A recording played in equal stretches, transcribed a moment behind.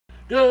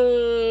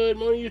Good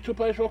morning, YouTube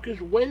Ice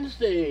Smokers.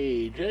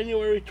 Wednesday,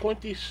 January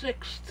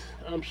 26th.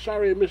 I'm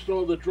sorry I missed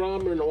all the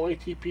drama in the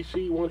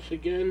YTPC once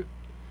again.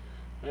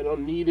 I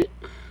don't need it.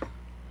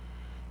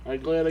 I'm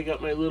glad I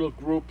got my little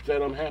group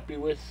that I'm happy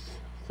with.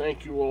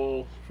 Thank you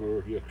all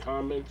for your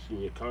comments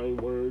and your kind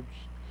words.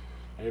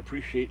 I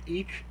appreciate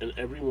each and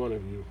every one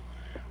of you.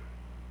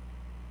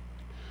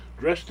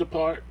 Dress the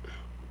part.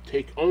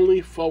 Take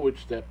only forward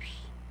steps.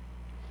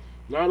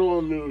 Not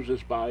all news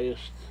is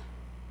biased.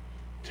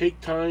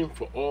 Take time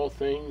for all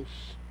things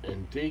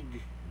and dig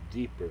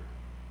deeper.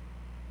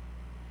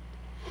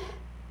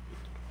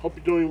 Hope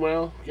you're doing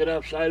well. Get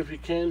outside if you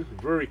can.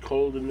 Very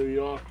cold in New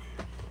York.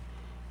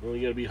 Only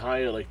going to be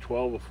higher, like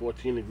 12 or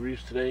 14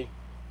 degrees today.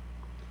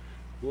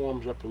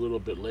 Warms up a little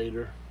bit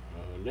later.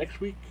 Next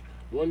week,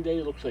 one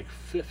day looks like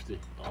 50.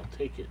 I'll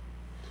take it.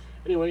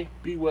 Anyway,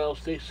 be well,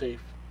 stay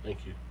safe.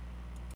 Thank you.